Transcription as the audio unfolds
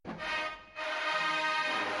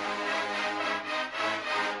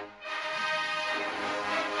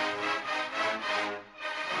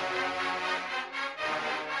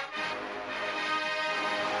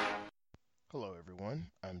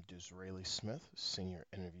Smith, Senior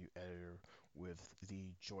Interview Editor with the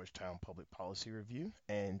Georgetown Public Policy Review.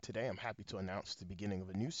 And today I'm happy to announce the beginning of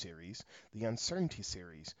a new series, the Uncertainty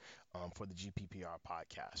Series, for the GPPR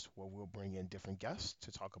podcast, where we'll bring in different guests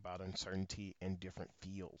to talk about uncertainty in different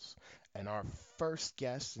fields. And our first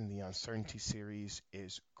guest in the Uncertainty Series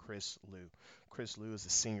is Chris Liu. Chris Liu is a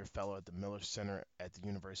Senior Fellow at the Miller Center at the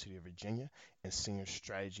University of Virginia and Senior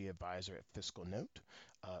Strategy Advisor at Fiscal Note.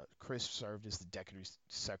 Chris served as the Deputy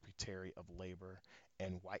Secretary of Labor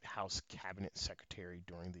and White House Cabinet Secretary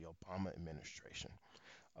during the Obama administration.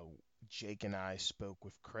 Uh, Jake and I spoke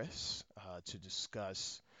with Chris to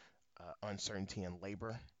discuss uncertainty in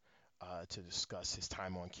labor, to discuss his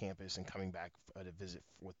time on campus and coming back to visit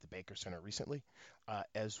with the Baker Center recently,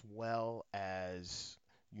 as well as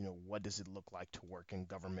what does it look like to work in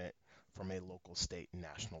government from a local, state, and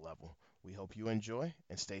national level. We hope you enjoy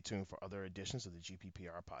and stay tuned for other editions of the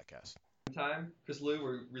GPPR podcast. Time. Chris Liu,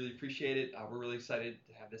 we really appreciate it. We're really excited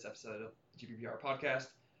to have this episode of the GPPR podcast.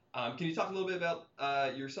 Can you talk a little bit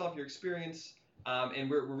about yourself, your experience,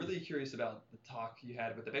 and we're really curious about the talk you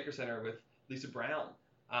had with the Baker Center with Lisa Brown.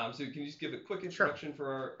 So can you just give a quick introduction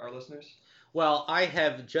Sure. for our listeners? Well, I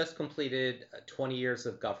have just completed 20 years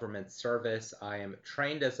of government service. I am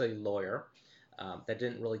trained as a lawyer. That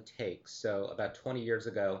didn't really take. So about 20 years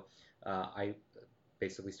ago, I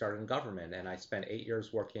basically started in government, and I spent 8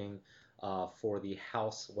 years working for the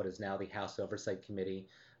House, what is now the House Oversight Committee.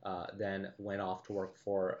 Then went off to work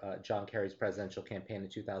for John Kerry's presidential campaign in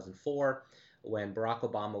 2004. When Barack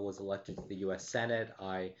Obama was elected to the U.S. Senate,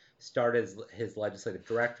 I started as his legislative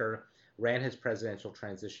director, ran his presidential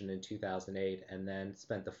transition in 2008, and then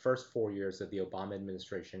spent the first 4 years of the Obama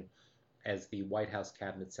administration as the White House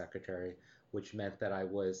Cabinet Secretary, which meant that I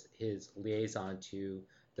was his liaison to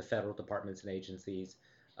the federal departments and agencies.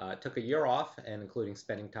 Took a year off, and including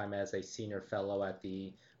spending time as a senior fellow at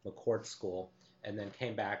the McCourt School, and then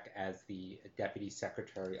came back as the Deputy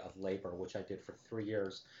Secretary of Labor, which I did for 3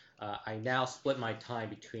 years. I now split my time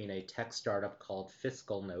between a tech startup called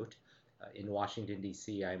Fiscal Note in Washington,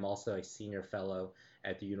 D.C. I'm also a senior fellow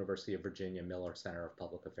at the University of Virginia Miller Center of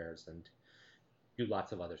Public Affairs and do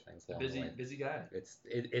lots of other things along the way. Busy guy.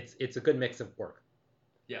 It's a good mix of work.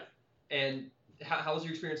 Yeah. And how was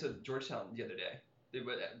your experience at Georgetown the other day?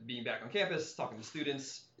 Being back on campus, talking to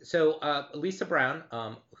students. So Lisa Brown,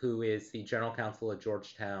 who is the general counsel at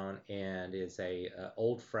Georgetown and is a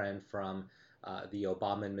old friend from the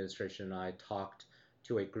Obama administration, and I talked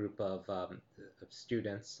to a group of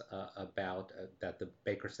students about that the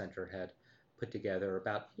Baker Center had put together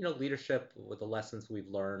about leadership with the lessons we've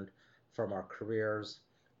learned from our careers.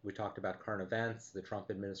 We talked about current events, the Trump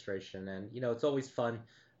administration, and it's always fun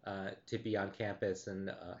to be on campus,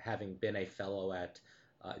 and having been a fellow at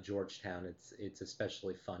Georgetown, it's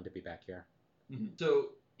especially fun to be back here. Mm-hmm. So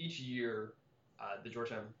each year, the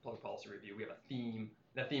Georgetown Public Policy Review, we have a theme.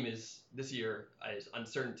 That theme is this year is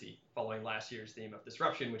uncertainty, following last year's theme of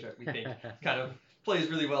disruption, which we think kind of plays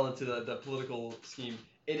really well into the political scheme.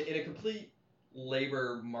 In a complete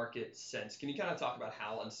labor market sense, can you kind of talk about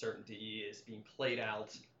how uncertainty is being played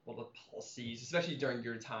out, what the policies, especially during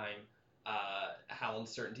your time, how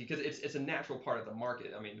uncertainty, because it's a natural part of the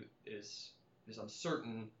market. I mean, is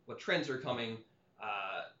uncertain what trends are coming.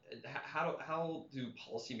 How do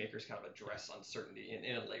policymakers kind of address uncertainty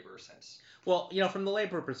in a labor sense? Well, from the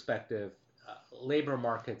labor perspective, labor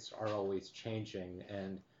markets are always changing,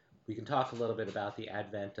 and we can talk a little bit about the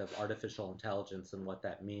advent of artificial intelligence and what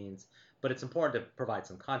that means, but it's important to provide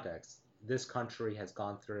some context. This country has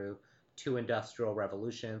gone through two industrial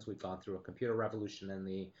revolutions. We've gone through a computer revolution in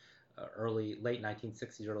the late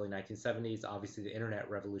 1960s, early 1970s, obviously the internet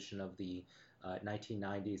revolution of the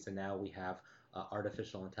 1990s, and now we have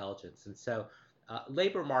artificial intelligence. And so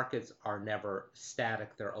labor markets are never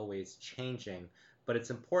static, they're always changing, but it's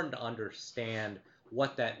important to understand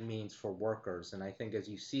what that means for workers. And I think as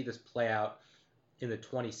you see this play out in the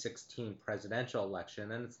 2016 presidential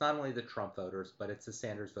election, and it's not only the Trump voters, but it's the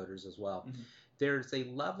Sanders voters as well, mm-hmm. There's a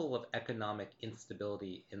level of economic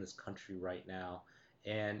instability in this country right now.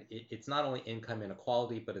 And it's not only income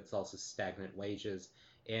inequality, but it's also stagnant wages.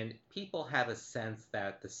 And people have a sense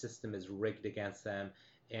that the system is rigged against them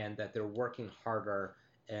and that they're working harder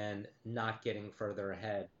and not getting further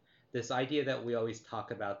ahead. This idea that we always talk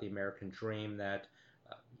about, the American dream, that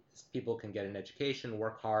people can get an education,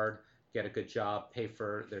 work hard, get a good job, pay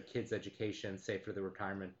for their kids' education, save for their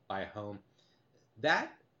retirement, buy a home.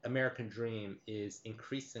 That American dream is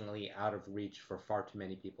increasingly out of reach for far too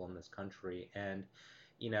many people in this country. And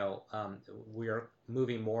we're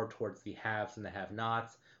moving more towards the haves and the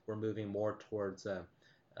have-nots. We're moving more towards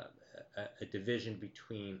a division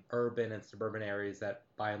between urban and suburban areas that,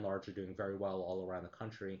 by and large, are doing very well all around the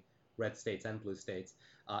country, red states and blue states,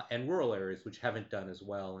 and rural areas which haven't done as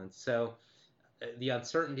well. And so the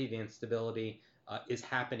uncertainty, the instability is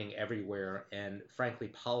happening everywhere. And frankly,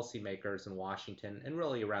 policymakers in Washington and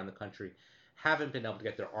really around the country haven't been able to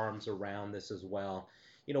get their arms around this as well.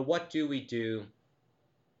 What do we do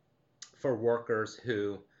for workers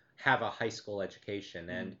who have a high school education?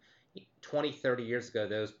 And 20, 30 years ago,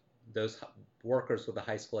 those workers with a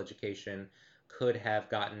high school education could have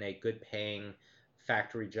gotten a good paying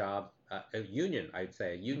factory job, I'd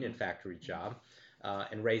say a union factory job,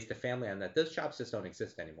 and raised a family on that. Those jobs just don't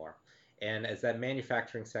exist anymore. And as that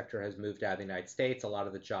manufacturing sector has moved out of the United States, a lot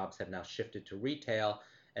of the jobs have now shifted to retail.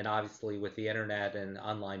 And obviously, with the internet and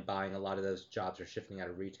online buying, a lot of those jobs are shifting out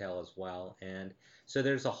of retail as well. And so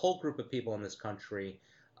there's a whole group of people in this country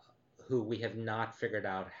who we have not figured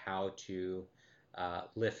out how to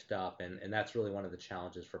lift up. And that's really one of the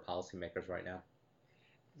challenges for policymakers right now.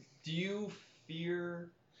 Do you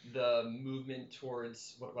fear the movement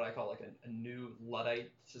towards what I call like a new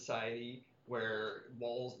Luddite society, where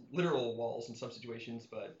walls, literal walls in some situations,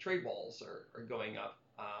 but trade walls are going up,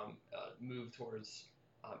 move towards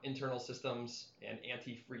internal systems and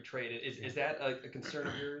anti-free trade? Is that a concern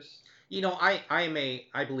of yours?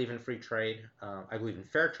 I believe in free trade. I believe in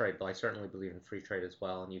fair trade, but I certainly believe in free trade as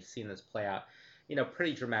well. And you've seen this play out,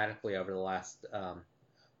 pretty dramatically over the last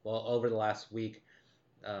week,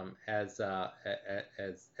 as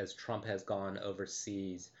Trump has gone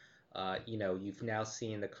overseas. You've now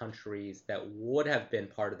seen the countries that would have been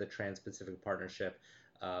part of the Trans-Pacific Partnership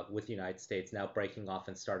with the United States now breaking off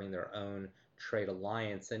and starting their own trade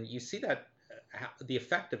alliance, and you see that the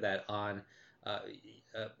effect of that on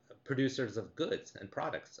producers of goods and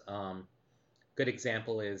products. Good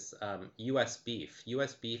example is U.S. beef.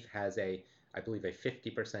 U.S. beef has I believe, a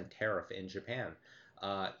 50% tariff in Japan.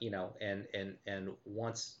 And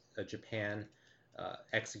once Japan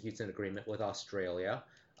executes an agreement with Australia,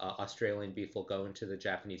 Australian beef will go into the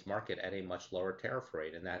Japanese market at a much lower tariff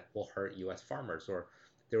rate, and that will hurt U.S. farmers. Or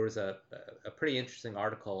there was a pretty interesting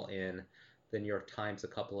article in the New York Times a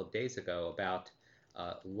couple of days ago about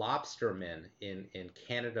lobstermen in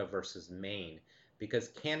Canada versus Maine, because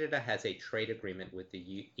Canada has a trade agreement with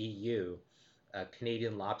the EU.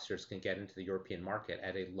 Canadian lobsters can get into the European market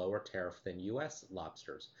at a lower tariff than U.S.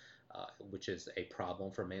 lobsters, which is a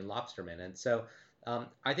problem for Maine lobstermen. And so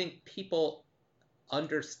I think people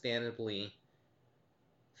understandably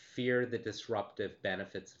fear the disruptive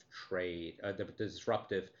benefits of trade, the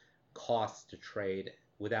disruptive costs to trade,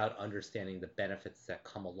 without understanding the benefits that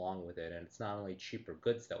come along with it. And it's not only cheaper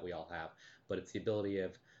goods that we all have, but it's the ability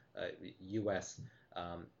of U.S.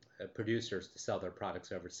 Producers to sell their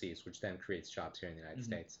products overseas, which then creates jobs here in the United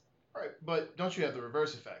States. Right, but don't you have the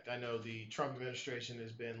reverse effect? I know the Trump administration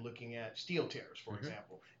has been looking at steel tariffs, for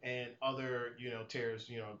example, and other,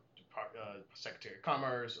 tariffs, Secretary of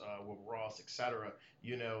Commerce, with Ross, et cetera,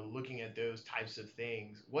 looking at those types of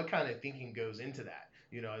things. What kind of thinking goes into that?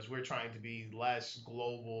 As we're trying to be less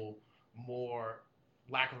global, more,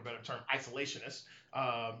 lack of a better term, isolationist,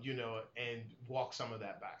 and walk some of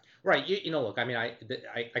that back. Right. Look, I mean,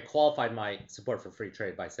 I qualified my support for free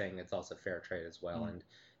trade by saying it's also fair trade as well. And,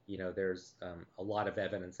 there's a lot of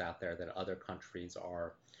evidence out there that other countries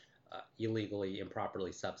are illegally,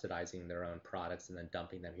 improperly subsidizing their own products and then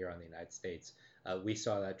dumping them here on the United States. We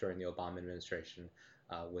saw that during the Obama administration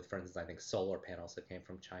with, for instance, I think solar panels that came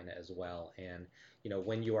from China as well. And,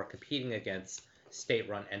 when you are competing against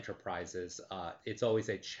state-run enterprises, it's always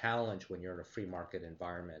a challenge when you're in a free market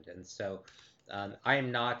environment. And so I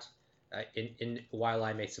am not, while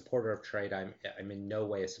I'm a supporter of trade, I'm in no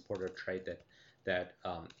way a supporter of trade that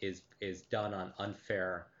is done on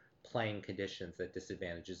unfair playing conditions that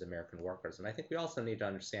disadvantages American workers. And I think we also need to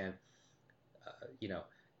understand,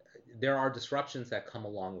 there are disruptions that come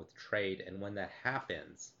along with trade, and when that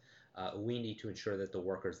happens, we need to ensure that the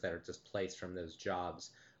workers that are displaced from those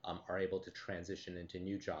jobs are able to transition into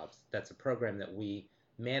new jobs. That's a program that we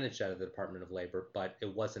managed out of the Department of Labor, but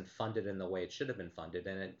it wasn't funded in the way it should have been funded,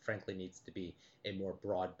 and it frankly needs to be a more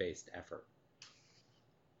broad-based effort.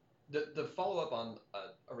 The follow-up on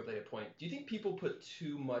a related point, do you think people put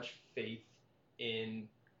too much faith in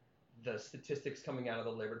the statistics coming out of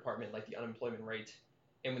the Labor Department, like the unemployment rate,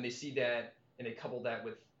 and when they see that and they couple that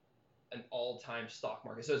with an all-time stock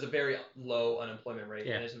market, so it's a very low unemployment rate,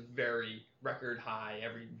 and it's a very record high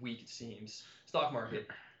every week, it seems, stock market,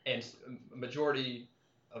 and a majority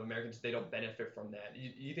of Americans, they don't benefit from that.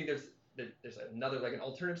 You think there's another, like, an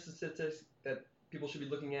alternative statistics that people should be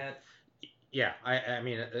looking at? Yeah, I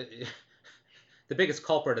mean, the biggest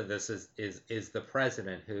culprit of this is the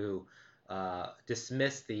president who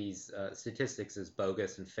dismissed these statistics as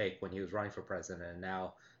bogus and fake when he was running for president, and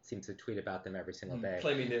now seems to tweet about them every single day.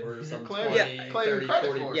 Claiming they were some Claiming- 20, yeah, 30,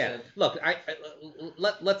 claiming 40%. Yeah, look,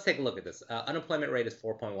 let's take a look at this. Unemployment rate is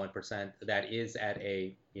 4.1%. That is at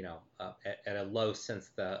a at a low since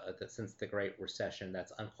the Great Recession.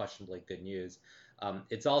 That's unquestionably good news.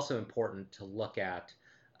 It's also important to look at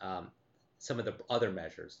some of the other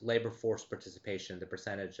measures. Labor force participation, the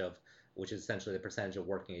percentage of which is essentially the percentage of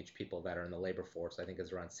working age people that are in the labor force, I think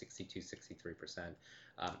is around 62-63%.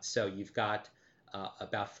 So you've got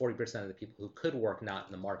about 40% of the people who could work not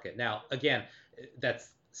in the market. Now, again, that's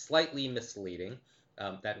slightly misleading.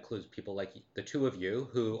 That includes people like the two of you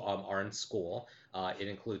who are in school. It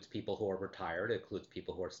includes people who are retired. It includes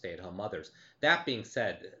people who are stay-at-home mothers. That being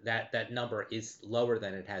said, that number is lower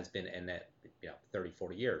than it has been in 30,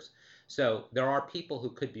 40 years. So there are people who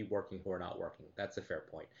could be working who are not working. That's a fair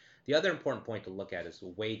point. The other important point to look at is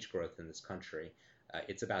wage growth in this country.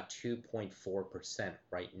 It's about 2.4%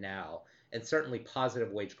 right now. And certainly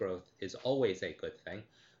positive wage growth is always a good thing.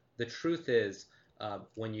 The truth is,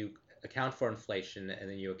 when you account for inflation and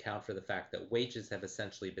then you account for the fact that wages have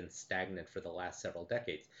essentially been stagnant for the last several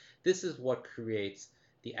decades, this is what creates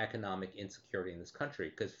the economic insecurity in this country.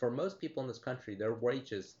 Because for most people in this country, their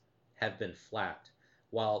wages have been flat,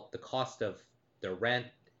 while the cost of their rent,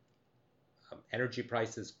 energy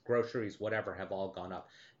prices, groceries, whatever, have all gone up.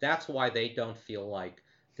 That's why they don't feel like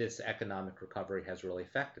this economic recovery has really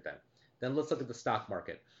affected them. Then let's look at the stock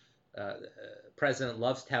market. President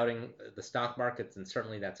loves touting the stock markets, and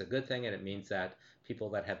certainly that's a good thing, and it means that people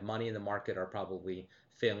that have money in the market are probably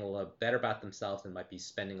feeling a little better about themselves and might be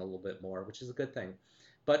spending a little bit more, which is a good thing.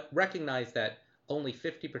 But recognize that only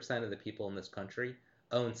 50% of the people in this country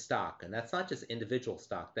own stock, and that's not just individual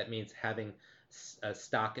stock. That means having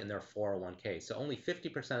stock in their 401k. So only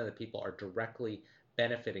 50% of the people are directly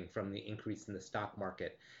benefiting from the increase in the stock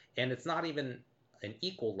market, and it's not even an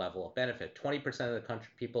equal level of benefit. 20% of the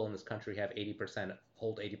people in this country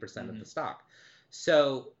hold 80% of the stock.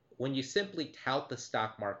 So when you simply tout the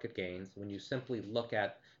stock market gains, when you simply look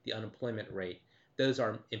at the unemployment rate, those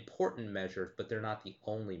are important measures, but they're not the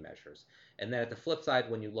only measures. And then at the flip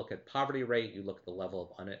side, when you look at poverty rate, you look at the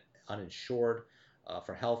level of uninsured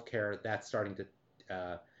for healthcare, that's starting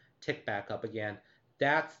to tick back up again.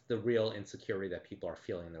 That's the real insecurity that people are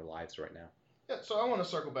feeling in their lives right now. Yeah, so I want to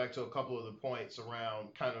circle back to a couple of the points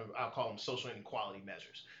around kind of, I'll call them social inequality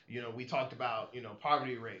measures. We talked about,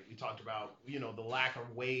 poverty rate. We talked about, the lack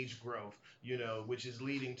of wage growth, which is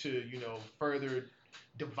leading to, further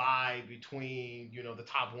divide between, the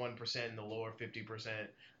top 1% and the lower 50%,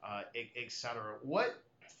 et cetera. What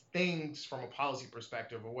things from a policy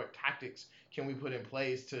perspective or what tactics can we put in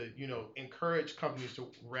place to, encourage companies to,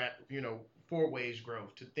 for wage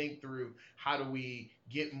growth, to think through how do we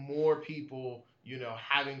get more people,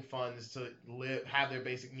 having funds to live, have their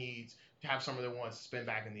basic needs, to have some of their wants to spend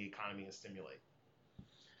back in the economy and stimulate?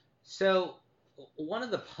 So one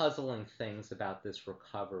of the puzzling things about this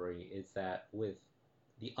recovery is that with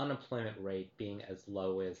the unemployment rate being as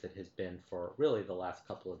low as it has been for really the last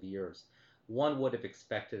couple of years, one would have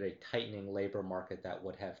expected a tightening labor market that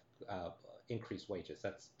would have increased wages.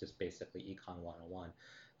 That's just basically Econ 101.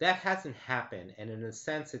 That hasn't happened, and in a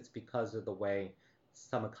sense, it's because of the way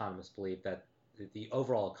some economists believe that the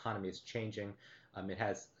overall economy is changing. It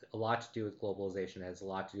has a lot to do with globalization. It has a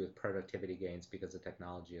lot to do with productivity gains because of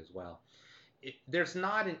technology as well. There's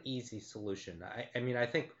not an easy solution. I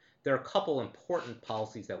think there are a couple important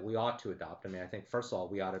policies that we ought to adopt. I think, first of all,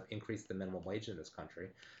 we ought to increase the minimum wage in this country.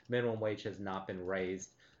 Minimum wage has not been raised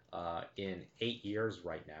in 8 years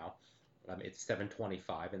right now. It's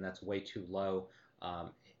 $7.25, and that's way too low,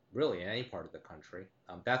 really, in any part of the country.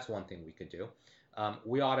 That's one thing we could do.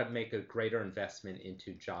 We ought to make a greater investment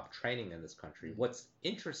into job training in this country. What's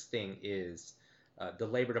interesting is the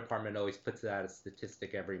Labor Department always puts out a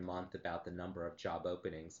statistic every month about the number of job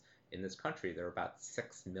openings in this country. There are about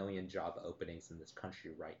 6 million job openings in this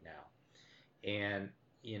country right now. And,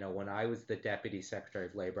 when I was the Deputy Secretary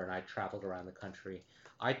of Labor and I traveled around the country,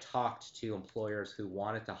 I talked to employers who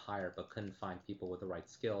wanted to hire but couldn't find people with the right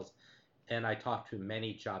skills. And I talked to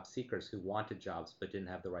many job seekers who wanted jobs but didn't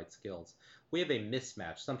have the right skills. We have a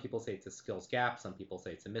mismatch. Some people say it's a skills gap. Some people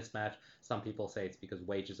say it's a mismatch. Some people say it's because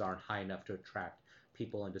wages aren't high enough to attract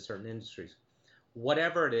people into certain industries.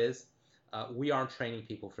 Whatever it is, we aren't training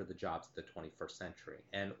people for the jobs of the 21st century.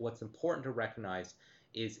 And what's important to recognize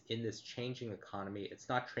is in this changing economy, it's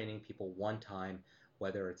not training people one time,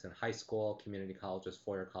 whether it's in high school, community colleges,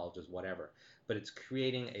 four-year colleges, whatever, but it's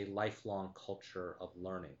creating a lifelong culture of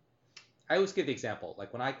learning. I always give the example.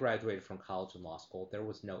 Like when I graduated from college and law school, there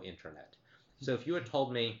was no internet. So if you had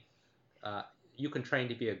told me uh, you can train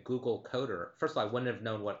to be a Google coder, first of all, I wouldn't have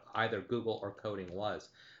known what either Google or coding was.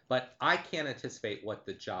 But I can't anticipate what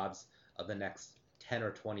the jobs of the next 10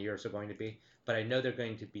 or 20 years are going to be. But I know they're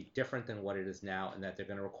going to be different than what it is now, and that they're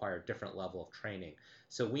going to require a different level of training.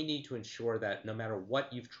 So we need to ensure that no matter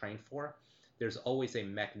what you've trained for, there's always a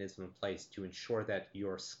mechanism in place to ensure that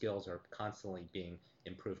your skills are constantly being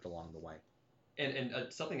improved along the way. And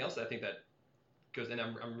something else I think that goes, and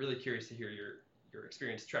I'm really curious to hear your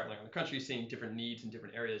experience traveling around the country, seeing different needs in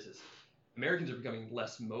different areas, is Americans are becoming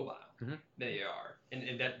less mobile Mm-hmm. than they are,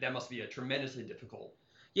 and that must be a tremendously difficult.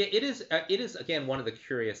 Yeah, it is. It is again one of the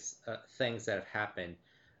curious things that have happened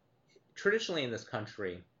traditionally in this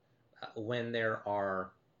country when there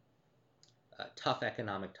are tough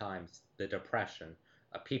economic times, the Depression.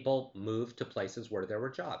 People moved to places where there were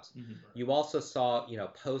jobs. Mm-hmm. You also saw,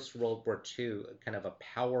 post World War II, kind of a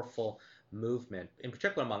powerful movement, in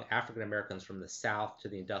particular among African Americans from the South to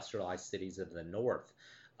the industrialized cities of the North.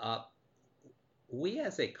 Uh, we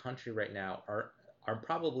as a country right now are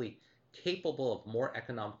probably capable of more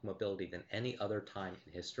economic mobility than any other time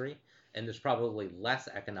in history. And there's probably less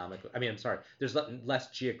there's less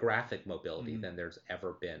geographic mobility than there's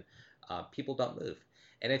ever been. People don't move.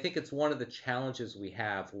 And I think it's one of the challenges we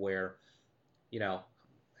have where,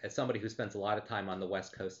 as somebody who spends a lot of time on the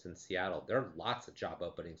West Coast in Seattle, there are lots of job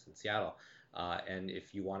openings in Seattle. And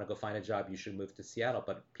if you want to go find a job, you should move to Seattle,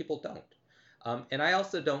 but people don't. And I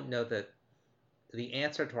also don't know that the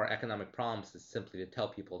answer to our economic problems is simply to tell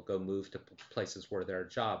people to go move to places where there are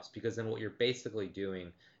jobs, because then what you're basically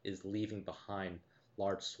doing is leaving behind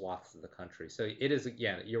large swaths of the country. So it is,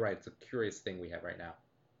 again, you're right, it's a curious thing we have right now.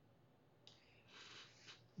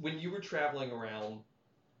 When you were traveling around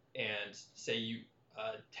and say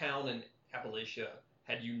town in Appalachia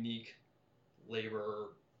had unique labor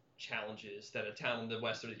challenges that a town in the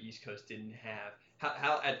West or the East Coast didn't have,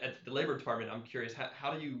 how at the Labor Department, I'm curious,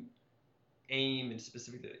 how do you aim and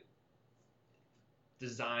specifically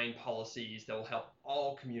design policies that will help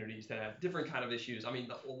all communities that have different kind of issues? I mean,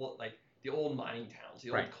 the old mining towns, the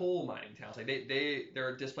old coal mining towns, like there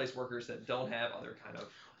are displaced workers that don't have other kind of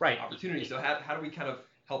opportunities. So how do we kind of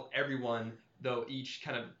help everyone, though each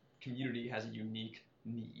kind of community has a unique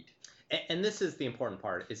need? And this is the important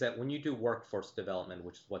part, is that when you do workforce development,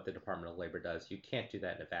 which is what the Department of Labor does, you can't do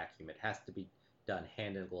that in a vacuum. It has to be done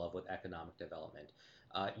hand in glove with economic development.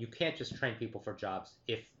 You can't just train people for jobs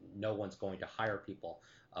if no one's going to hire people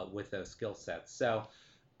with those skill sets. So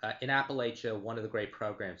in Appalachia, one of the great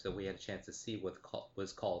programs that we had a chance to see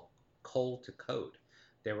was called Coal to Code.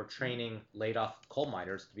 They were training laid off coal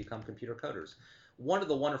miners to become computer coders. One of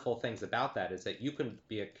the wonderful things about that is that you can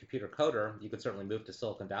be a computer coder. You could certainly move to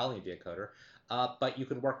Silicon Valley and be a coder, but you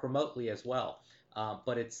could work remotely as well.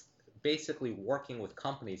 But it's basically working with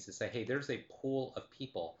companies to say, hey, there's a pool of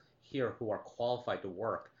people here who are qualified to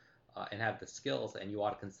work and have the skills, and you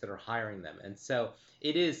ought to consider hiring them. And so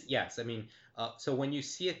it is, yes. I mean, so when you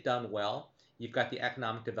see it done well, you've got the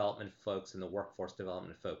economic development folks and the workforce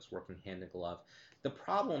development folks working hand in glove. The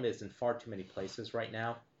problem is in far too many places right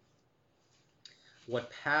now,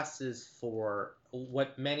 what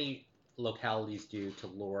many localities do to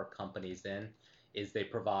lure companies in is they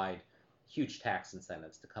provide huge tax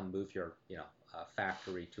incentives to come move your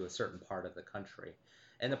factory to a certain part of the country.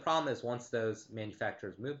 And the problem is once those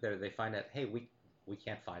manufacturers move there, they find out, hey, we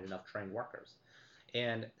can't find enough trained workers.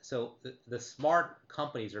 And so the smart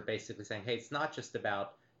companies are basically saying, hey, it's not just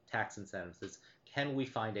about tax incentives. It's can we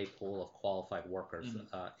find a pool of qualified workers?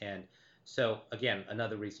 And so, again,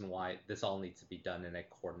 another reason why this all needs to be done in a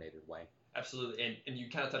coordinated way. Absolutely. And you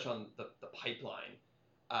kind of touch on the pipeline.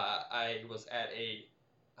 I was at a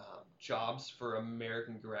Jobs for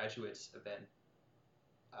American Graduates event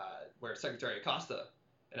where Secretary Acosta,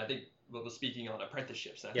 and I think was speaking on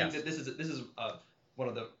apprenticeships. And I think that this is one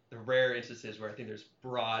of the rare instances where I think there's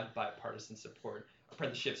broad bipartisan support.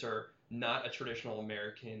 Apprenticeships are not a traditional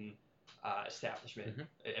American establishment.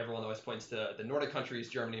 Everyone always points to the Nordic countries,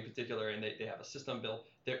 Germany in particular, and they have a system built.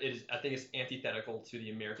 I think it's antithetical to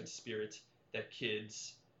the American spirit that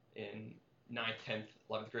kids in 9th, 10th,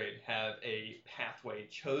 11th grade have a pathway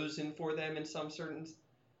chosen for them in some certain.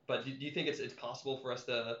 But do you think it's possible for us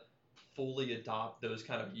to fully adopt those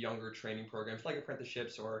kind of younger training programs like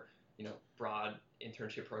apprenticeships or broad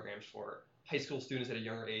internship programs for high school students at a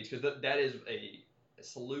younger age? Because that is a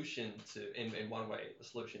solution to, in one way, a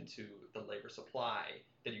solution to the labor supply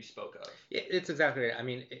that you spoke of. It's exactly right. I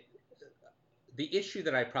mean, the issue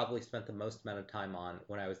that I probably spent the most amount of time on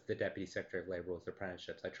when I was the Deputy Secretary of Labor was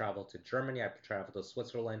apprenticeships. I traveled to Germany, I traveled to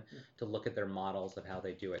Switzerland to look at their models of how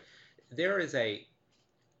they do it. there is a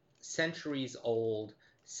centuries old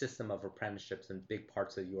system of apprenticeships in big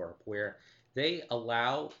parts of Europe where they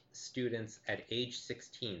allow students at age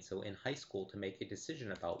 16, so in high school, to make a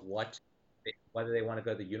decision about whether they want to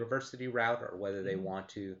go the university route or whether they Mm-hmm. want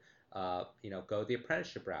to go the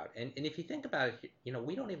apprenticeship route. And if you think about it,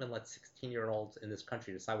 we don't even let 16-year-olds in this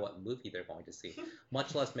country decide what movie they're going to see,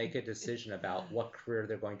 much less make a decision about what career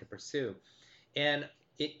they're going to pursue. And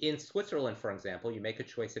in Switzerland, for example, you make a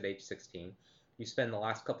choice at age 16. You spend the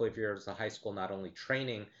last couple of years of high school not only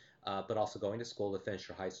training, but also going to school to finish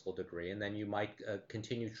your high school degree. And then you might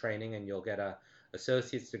continue training and you'll get a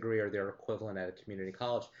associate's degree or their equivalent at a community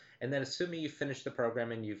college. And then assuming you finish the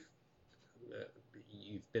program and you've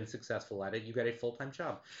been successful at it, you get a full-time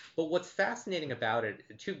job. But what's fascinating about it,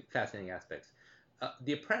 two fascinating aspects.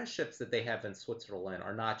 The apprenticeships that they have in Switzerland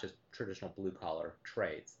are not just traditional blue-collar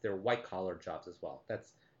trades. They're white-collar jobs as well.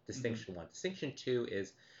 That's distinction one. Distinction two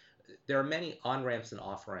is there are many on-ramps and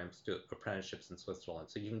off-ramps to apprenticeships in Switzerland.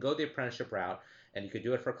 So you can go the apprenticeship route, and you could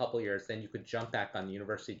do it for a couple of years. Then you could jump back on the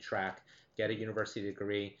university track, get a university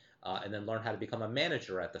degree, and then learn how to become a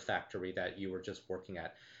manager at the factory that you were just working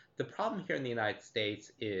at. The problem here in the United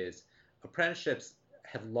States is apprenticeships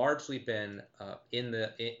have largely been in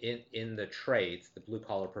the trades, the blue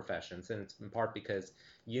collar professions, and it's in part because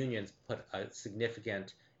unions put a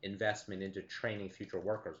significant investment into training future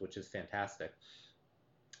workers, which is fantastic.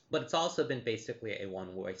 But it's also been basically a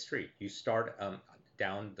one-way street. You start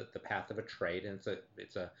down the path of a trade, and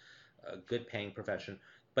it's a good paying profession,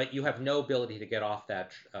 but you have no ability to get off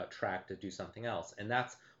that track to do something else. And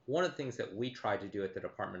that's one of the things that we tried to do at the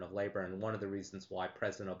Department of Labor, and one of the reasons why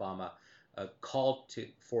President Obama called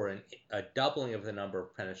for a doubling of the number of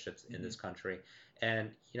apprenticeships in this country.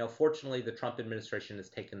 And fortunately, the Trump administration has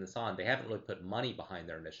taken this on. They haven't really put money behind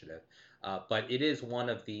their initiative, but it is one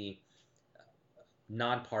of the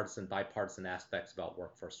nonpartisan, bipartisan aspects about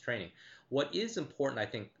workforce training. What is important, I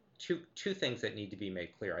think, two things that need to be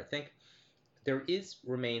made clear. I think there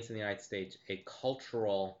remains in the United States a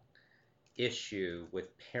cultural issue with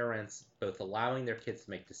parents both allowing their kids to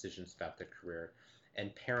make decisions about their career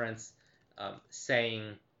and parents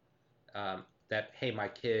saying that, hey, my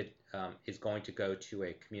kid is going to go to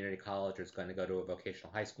a community college or is going to go to a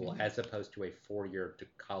vocational high school as opposed to a four-year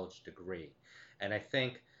college degree. And I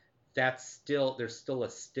think there's still a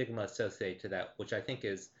stigma associated to that, which I think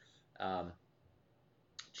is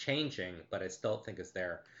changing, but I still think is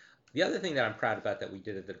there. The other thing that I'm proud about that we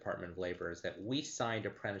did at the Department of Labor is that we signed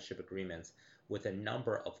apprenticeship agreements with a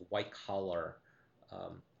number of white-collar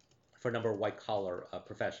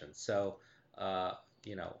professions. So, I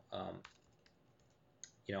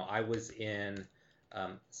was in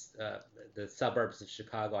the suburbs of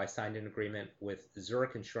Chicago. I signed an agreement with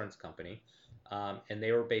Zurich Insurance Company, and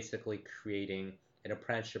they were basically creating an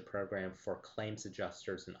apprenticeship program for claims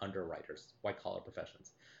adjusters and underwriters, white-collar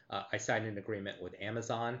professions. I signed an agreement with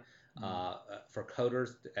Amazon for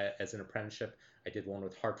coders as an apprenticeship. I did one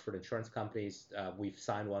with Hartford Insurance Companies. We've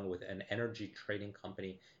signed one with an energy trading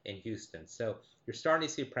company in Houston. So you're starting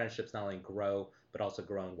to see apprenticeships not only grow, but also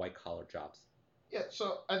grow in white-collar jobs. Yeah,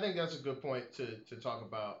 so I think that's a good point to talk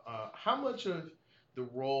about. How much of the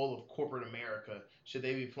role of corporate America should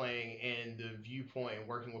they be playing in the viewpoint and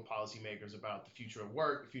working with policymakers about the future of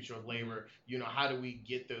work, the future of labor? How do we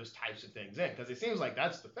get those types of things in? Because it seems like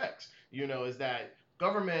that's the fix. Is that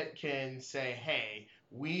government can say, hey,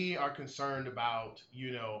 we are concerned about,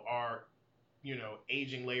 our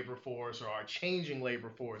aging labor force or our changing labor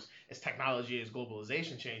force as technology, as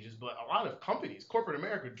globalization changes. But a lot of companies, corporate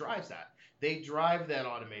America drives that. They drive that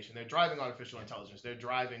automation. They're driving artificial intelligence. They're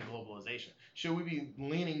driving globalization. Should we be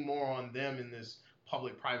leaning more on them in this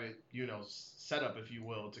public-private, setup, if you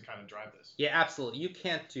will, to kind of drive this? Yeah, absolutely. You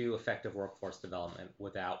can't do effective workforce development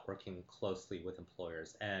without working closely with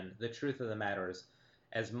employers. And the truth of the matter is,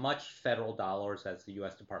 as much federal dollars as the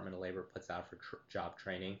U.S. Department of Labor puts out for job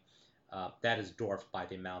training, that is dwarfed by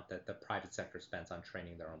the amount that the private sector spends on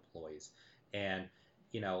training their employees. And,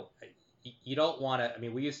 you don't want to,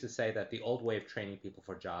 we used to say that the old way of training people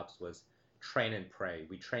for jobs was train and pray.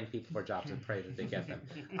 We train people for jobs and pray that they get them.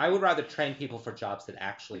 I would rather train people for jobs that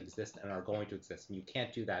actually exist and are going to exist. And you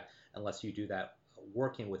can't do that unless you do that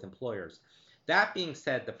working with employers. That being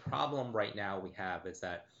said, the problem right now we have is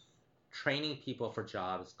that training people for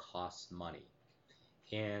jobs costs money.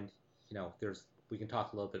 And, we can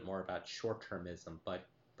talk a little bit more about short-termism, but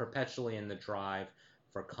perpetually in the drive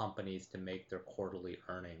for companies to make their quarterly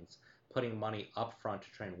earnings, putting money up front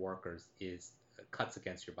to train workers cuts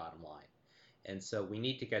against your bottom line. And so we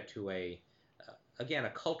need to get to again, a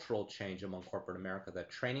cultural change among corporate America that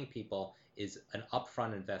training people is an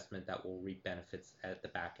upfront investment that will reap benefits at the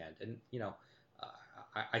back end. And, uh,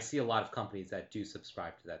 I see a lot of companies that do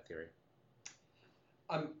subscribe to that theory.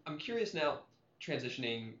 I'm curious now,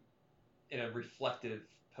 transitioning in a reflective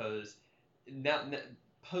pose, now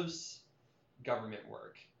post government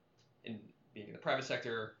work and being in the private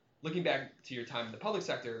sector, looking back to your time in the public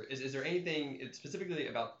sector, is there anything specifically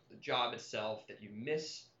about the job itself that you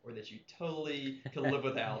miss or that you totally can live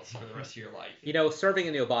without for the rest of your life? Serving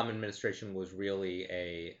in the Obama administration was really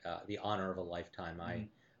the honor of a lifetime.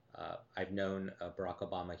 I've known Barack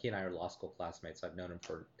Obama. He and I are law school classmates. I've known him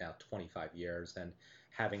for now 25 years, and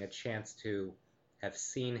having a chance to have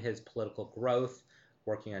seen his political growth,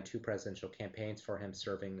 working on 2 presidential campaigns for him,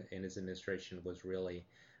 serving in his administration was really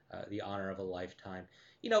the honor of a lifetime.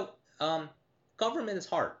 Government is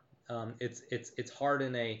hard. It's hard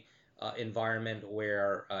in a environment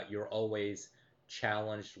where you're always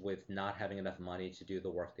challenged with not having enough money to do the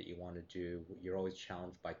work that you want to do. You're always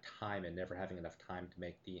challenged by time and never having enough time to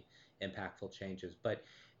make the impactful changes. But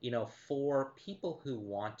for people who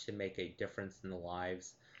want to make a difference in the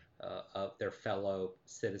lives of their fellow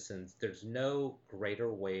citizens, there's no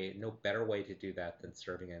greater way, no better way to do that than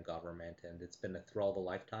serving in government. And it's been a thrill of a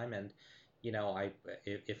lifetime. And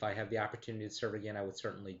if I have the opportunity to serve again, I would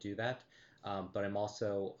certainly do that. But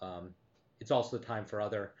it's also the time for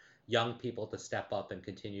other young people to step up and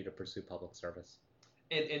continue to pursue public service.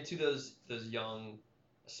 And to those young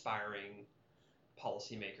aspiring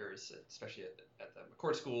policymakers, especially at the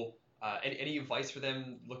McCourt School, any advice for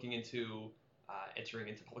them looking into entering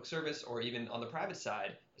into public service, or even on the private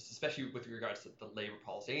side, especially with regards to the labor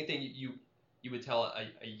policy? Anything you would tell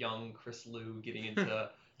a young Chris Liu getting into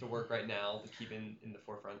to work right now to keep in the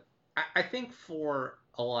forefront? I think for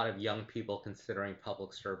a lot of young people considering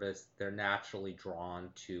public service, they're naturally drawn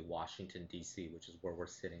to Washington, D.C., which is where we're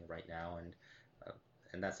sitting right now,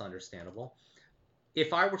 and that's understandable.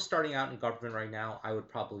 If I were starting out in government right now, I would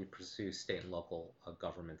probably pursue state and local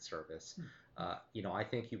government service. I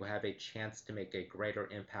think you have a chance to make a greater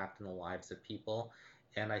impact in the lives of people,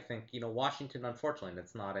 and I think Washington, unfortunately,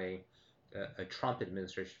 that's not a Trump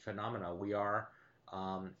administration phenomena. We are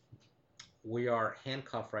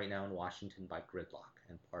handcuffed right now in Washington by gridlock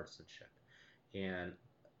and partisanship, and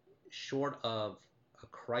short of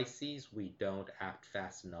crises, we don't act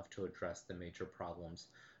fast enough to address the major problems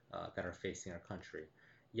that are facing our country.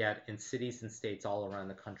 Yet, in cities and states all around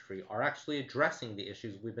the country are actually addressing the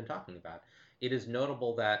issues we've been talking about. It is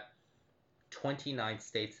notable that 29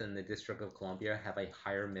 states in the District of Columbia have a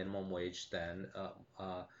higher minimum wage than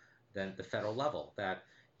the federal level. That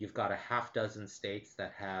you've got a half dozen states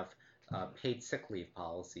that have paid sick leave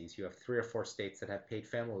policies. You have 3 or 4 states that have paid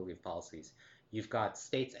family leave policies. You've got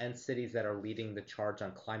states and cities that are leading the charge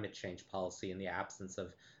on climate change policy in the absence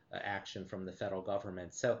of action from the federal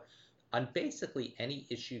government. So on basically any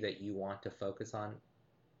issue that you want to focus on,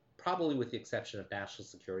 probably with the exception of national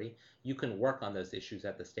security, you can work on those issues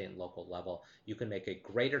at the state and local level. You can make a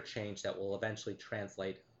greater change that will eventually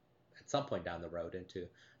translate at some point down the road into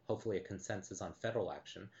hopefully a consensus on federal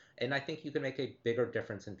action. And I think you can make a bigger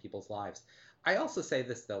difference in people's lives. I also say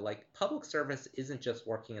this, though, like public service isn't just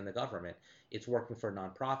working in the government. It's working for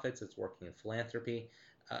nonprofits. It's working in philanthropy.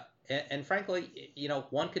 And frankly,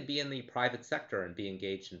 one could be in the private sector and be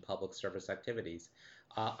engaged in public service activities.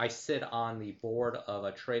 I sit on the board of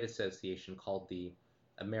a trade association called the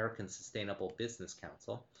American Sustainable Business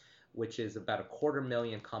Council, which is about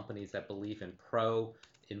 250,000 companies that believe in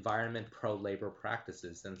pro-environment, pro-labor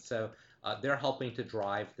practices. And so they're helping to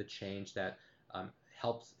drive the change that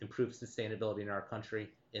helps improve sustainability in our country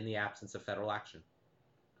in the absence of federal action.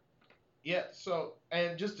 Yeah. So,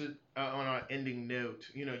 and just on our ending note,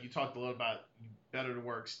 you talked a lot about better to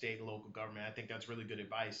work state and local government. I think that's really good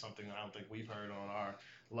advice, something I don't think we've heard on our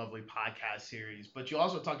lovely podcast series. But you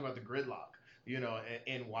also talked about the gridlock,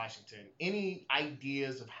 in Washington. Any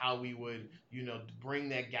ideas of how we would, bring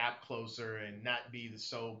that gap closer and not be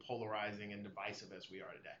so polarizing and divisive as we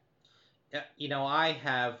are today? Yeah,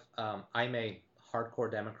 I'm a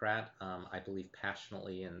hardcore Democrat. I believe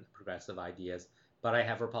passionately in progressive ideas, but I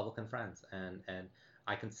have Republican friends, and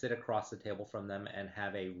I can sit across the table from them and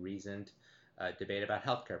have a reasoned debate about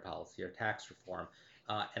healthcare policy or tax reform,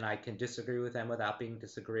 and I can disagree with them without being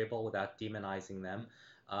disagreeable, without demonizing them.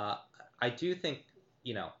 I do think,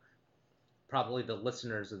 probably the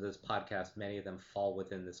listeners of this podcast, many of them fall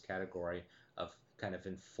within this category of kind of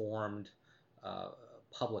informed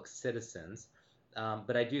public citizens.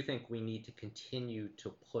 But I do think we need to continue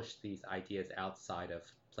to push these ideas outside of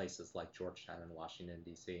places like Georgetown and Washington,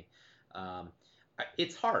 D.C.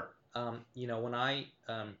 It's hard. When I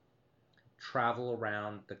travel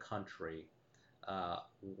around the country,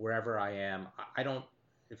 wherever I am. I don't.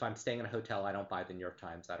 If I'm staying in a hotel, I don't buy the New York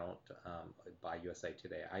Times. I don't buy USA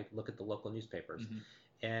Today. I look at the local newspapers, Hmm.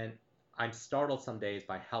 and I'm startled some days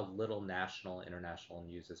by how little national and international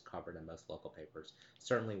news is covered in most local papers.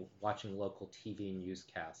 Certainly, watching local TV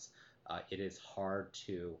newscasts, it is hard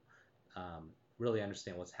to really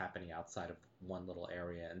understand what's happening outside of one little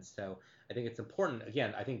area. And so I think it's important.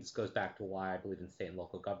 Again, I think this goes back to why I believe in state and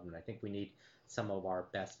local government. I think we need some of our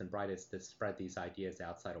best and brightest to spread these ideas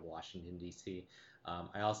outside of Washington, D.C.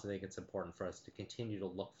 I also think it's important for us to continue to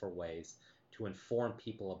look for ways to inform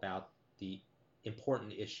people about the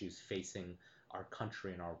important issues facing our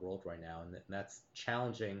country and our world right now. And that's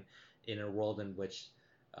challenging in a world in which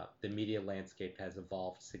the media landscape has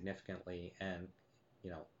evolved significantly, and you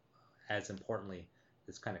know, as importantly,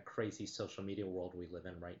 this kind of crazy social media world we live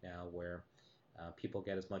in right now, where people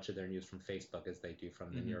get as much of their news from Facebook as they do from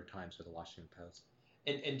the New Hmm. York Times or the Washington Post.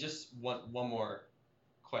 And just one more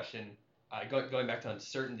question, going back to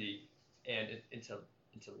uncertainty and into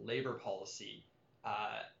labor policy.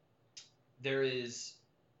 Uh, there is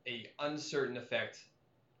a uncertain effect.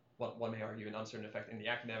 One may argue an uncertain effect in the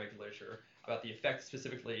academic literature about the effect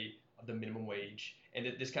specifically of the minimum wage, and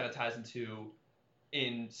this kind of ties into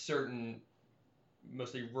in certain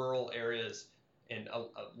mostly rural areas and a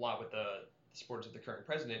lot with the supporters of the current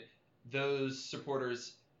president, those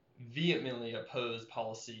supporters vehemently oppose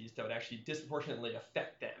policies that would actually disproportionately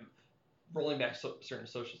affect them, rolling back certain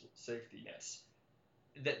social safety nets.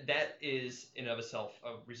 That is in and of itself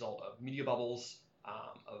a result of media bubbles,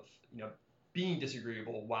 of being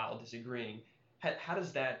disagreeable while disagreeing. How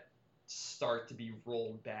does that start to be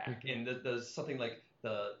rolled back? And does something like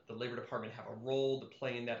the Labor Department have a role to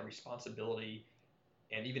play in that, a responsibility?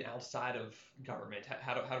 And even outside of government,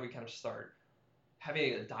 how do we kind of start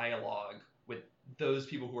having a dialogue with those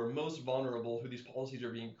people who are most vulnerable, who these policies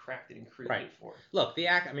are being crafted and Right. created for? Look,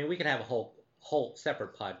 I mean, we could have a whole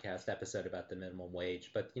separate podcast episode about the minimum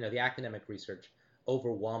wage, but the academic research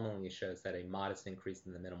overwhelmingly shows that a modest increase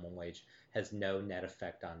in the minimum wage has no net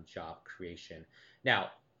effect on job creation.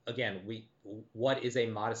 Now, again, what is a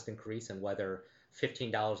modest increase, and whether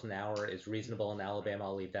 $15 an hour is reasonable in Alabama,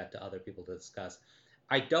 I'll leave that to other people to discuss.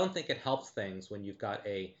 I don't think it helps things when you've got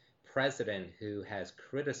a president who has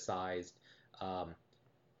criticized um,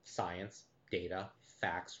 science, data,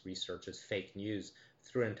 facts, research as fake news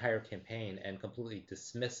through an entire campaign, and completely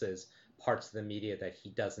dismisses parts of the media that he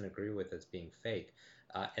doesn't agree with as being fake.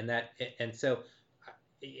 And that and so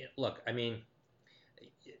look, I mean,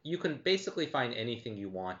 you can basically find anything you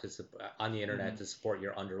want on the internet Mm-hmm. to support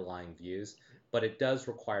your underlying views, but it does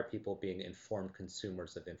require people being informed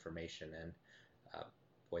consumers of information. And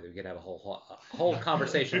boy, we could have a whole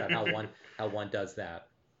conversation on how one does that.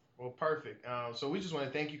 Well, perfect. So we just want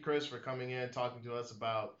to thank you, Chris, for coming in, talking to us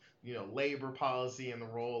about labor policy and the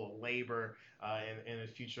role of labor and the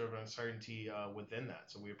future of uncertainty within that.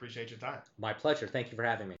 So we appreciate your time. My pleasure. Thank you for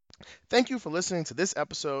having me. Thank you for listening to this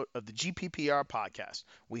episode of the GPPR podcast.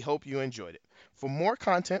 We hope you enjoyed it. For more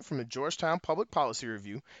content from the Georgetown Public Policy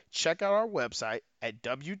Review, check out our website at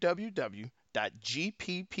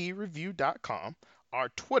www.gppreview.com, our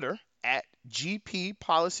Twitter at GP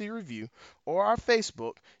Policy Review, or our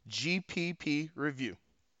Facebook GPP Review.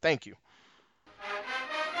 Thank you.